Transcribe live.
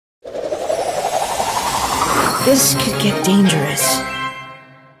This could get dangerous.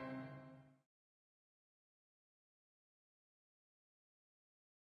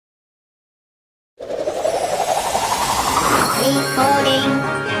 Recording.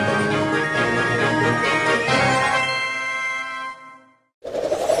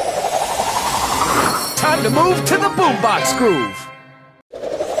 Time to move to the boombox groove.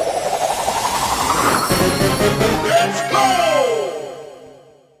 Let's go!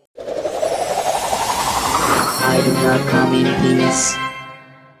 I do not come in peace.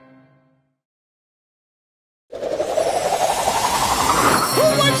 Who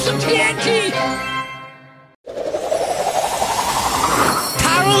wants some TNT?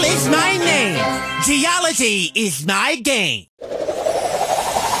 Carol is my name. Geology is my game.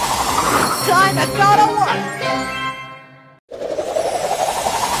 Time to go to work!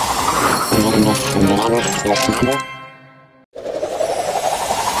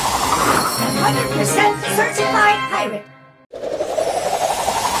 100% certified pirate.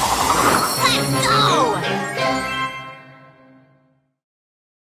 Let's go!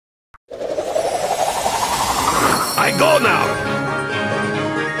 I go now.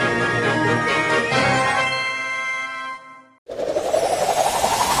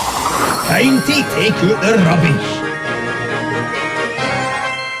 Time to take out the rubbish.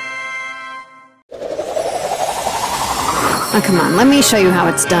 Oh, come on, let me show you how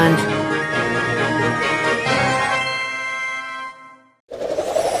it's done.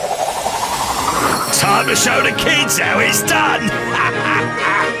 Time to show the kids how it's done.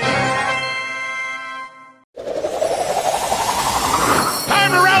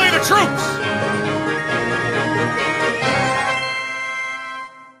 Time to rally the troops.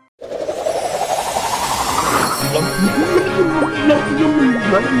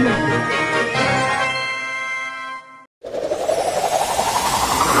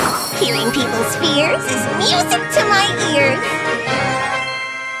 Hearing people's fears is music to my ears.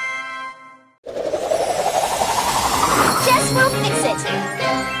 Jess will fix it.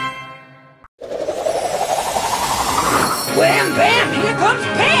 Wham bam, here comes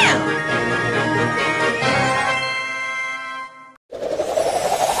Pam!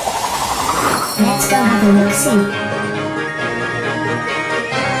 Let's go have a look-see.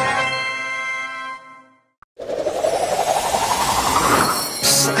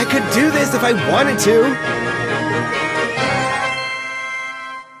 I could do this if I wanted to.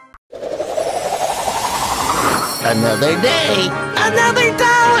 Another day, another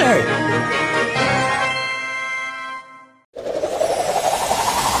dollar.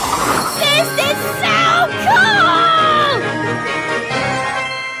 This is so cool!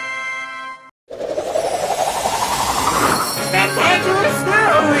 Spectacular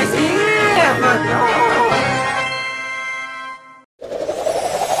snow is here!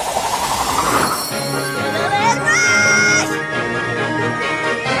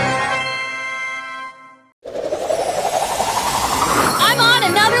 I'm on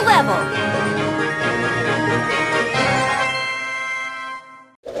another level!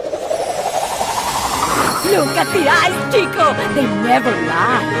 Look at the eyes, Chico! They never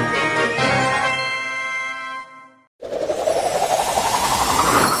lie!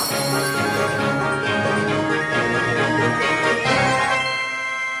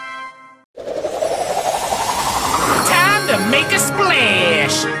 Time to make a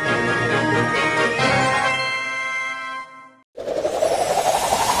splash.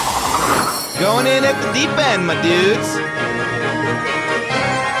 Going in at the deep end, my dudes.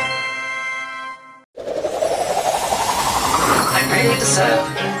 I'm ready to serve.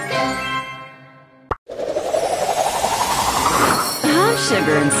 I'm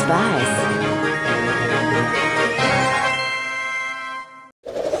sugar and spice.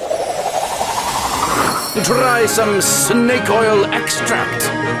 Try some snake oil extract.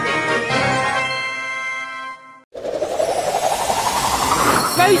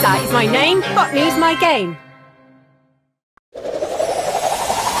 Rosa is my name, botany's my game.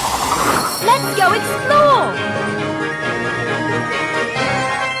 Let's go explore!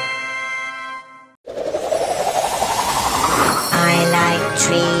 I like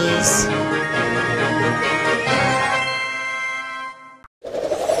trees.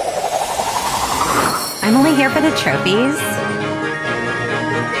 I'm only here for the trophies.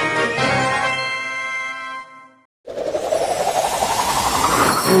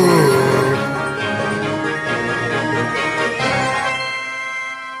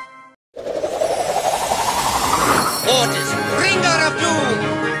 Orders, bringer of doom.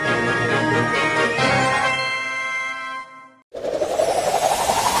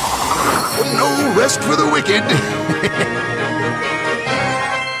 No rest for the wicked.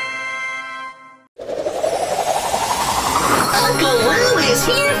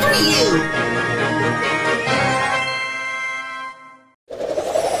 here for you!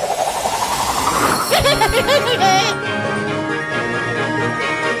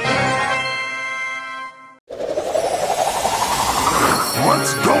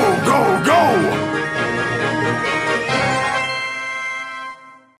 Let's go, go, go!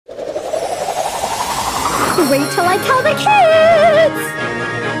 Wait till I tell the kids!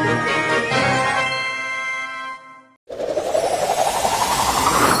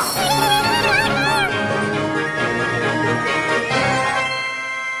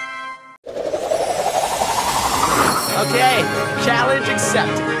 Okay, challenge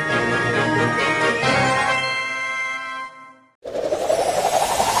accepted.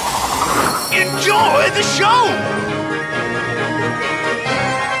 Enjoy the show!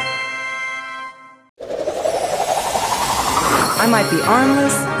 I might be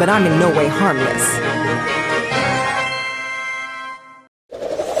armless, but I'm in no way harmless.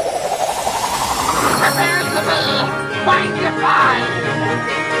 Prepare to be magnified!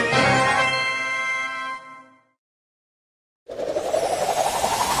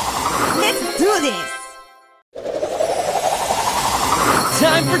 Let's do this!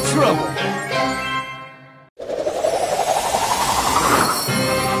 Time for trouble.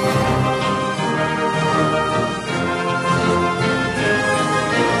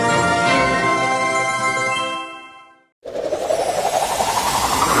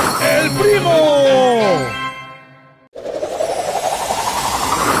 El Primo!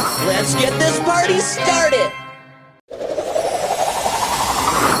 Let's get this party started!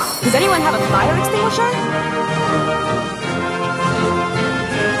 Does anyone have a fire extinguisher?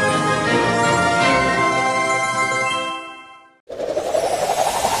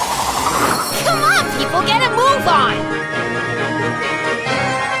 Come on, people, get a move on!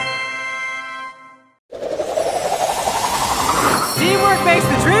 Teamwork makes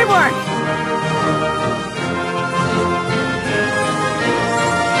the dream work!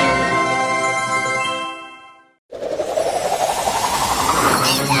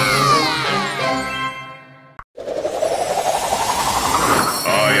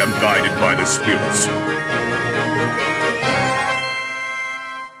 I am guided by the spirits.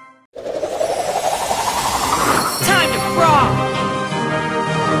 Time to brawl!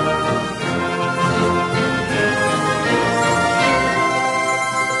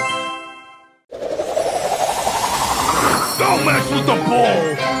 Don't mess with the ball!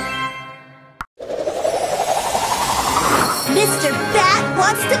 Mr. Bat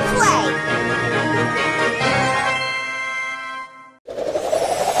wants to play!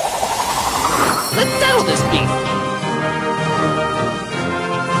 Let's settle this beef!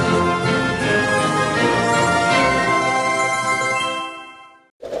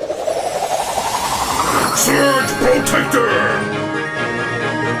 Surge Protector!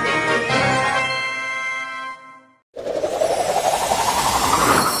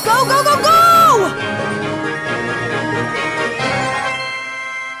 Go, go, go, go!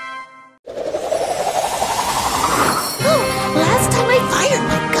 Last time I fired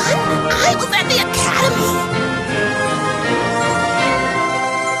my gun, I was at the academy!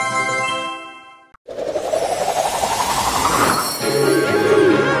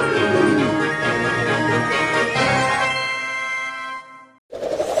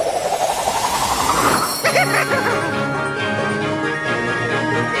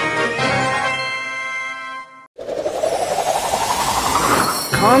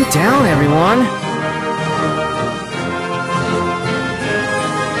 Calm down, everyone.